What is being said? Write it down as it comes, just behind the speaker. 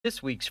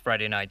This week's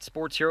Friday Night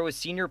Sports Hero is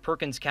senior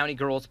Perkins County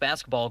girls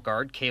basketball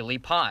guard Kailee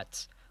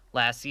Potts.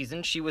 Last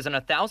season, she was an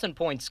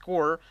 1,000-point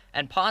scorer,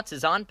 and Potts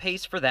is on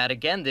pace for that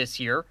again this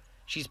year.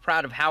 She's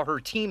proud of how her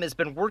team has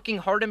been working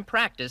hard in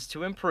practice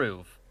to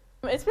improve.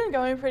 It's been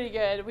going pretty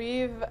good.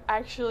 We've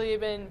actually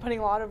been putting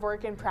a lot of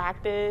work in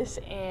practice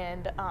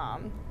and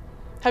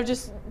have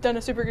just done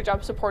a super good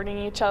job supporting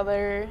each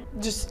other,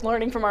 just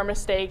learning from our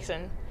mistakes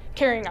and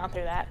carrying on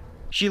through that.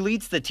 She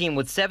leads the team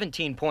with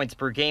 17 points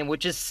per game,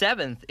 which is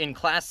 7th in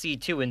Class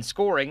C2 in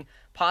scoring.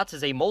 Potts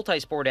is a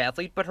multi-sport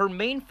athlete, but her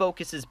main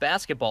focus is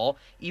basketball,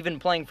 even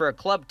playing for a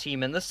club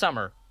team in the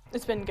summer.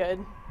 It's been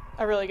good,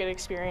 a really good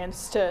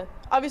experience to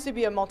obviously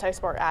be a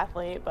multi-sport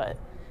athlete, but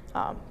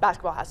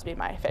basketball has to be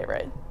my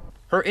favorite.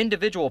 Her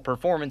individual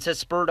performance has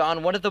spurred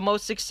on one of the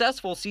most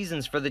successful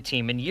seasons for the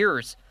team in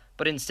years.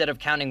 But instead of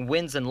counting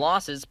wins and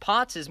losses,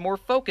 Potts is more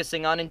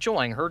focusing on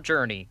enjoying her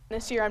journey.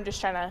 This year I'm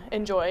just trying to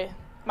enjoy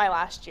my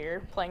last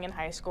year playing in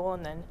high school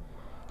and then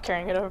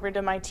carrying it over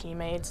to my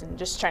teammates and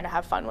just trying to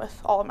have fun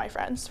with all of my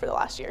friends for the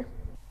last year.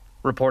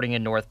 Reporting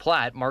in North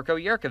Platte, Marco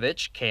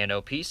Yerkovich,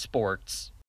 KNOP Sports.